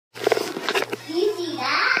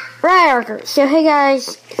Right, Archer. So, hey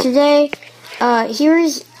guys, today,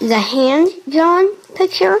 here's the hand-drawn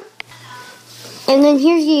picture, and then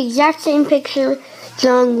here's the exact same picture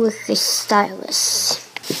drawn with the stylus.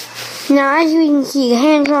 Now, as we can see, the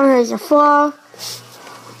hand-drawn has a flaw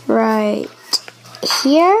right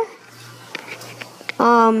here.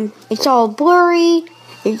 It's all blurry.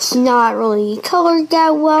 It's not really colored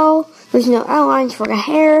that well. There's no outlines for the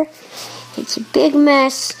hair. It's a big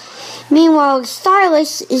mess. Meanwhile, the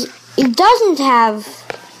stylus it doesn't have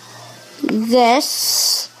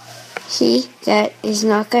this. See, that is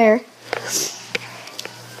not there.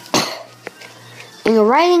 And the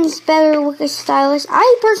writing's better with the stylus.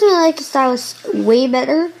 I personally like the stylus way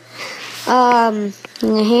better. In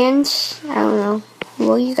the hands, I don't know.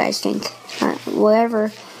 What do you guys think?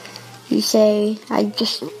 Whatever you say. I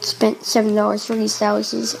just spent $7 for these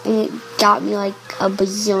styluses, and it got me like a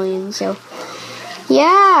bazillion. So,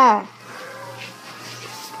 yeah.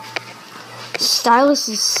 Stylus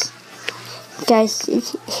is, guys,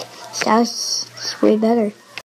 stylus is way better.